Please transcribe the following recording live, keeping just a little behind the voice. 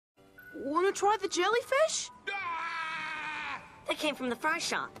wanna try the jellyfish? They came from the fry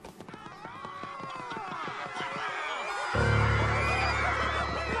shop.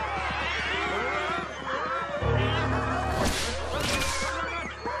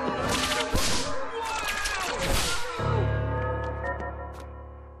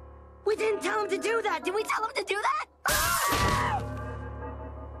 We didn't tell him to do that. Did we tell him to do that?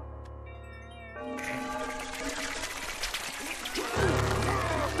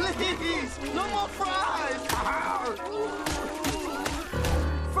 Please, no more fries!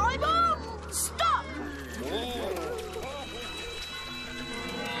 Fry Bob, stop!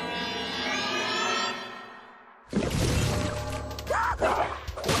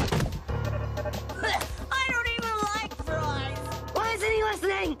 I don't even like fries. Why isn't he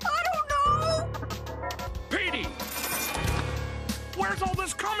listening? I don't know. Petey! Where's all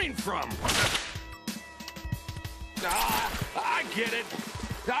this coming from? I get it.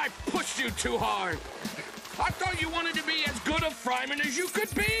 I pushed you too hard. I thought you wanted to be as good a fryman as you could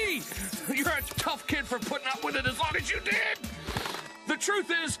be. You're a tough kid for putting up with it as long as you did. The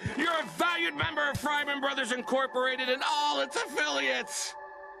truth is, you're a valued member of Fryman Brothers Incorporated and all its affiliates.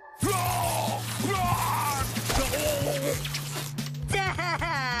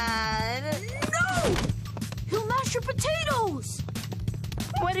 Dad! No! He'll mash your potatoes!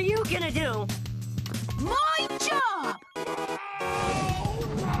 What are you gonna do? My job!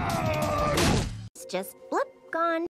 It's just blip gone.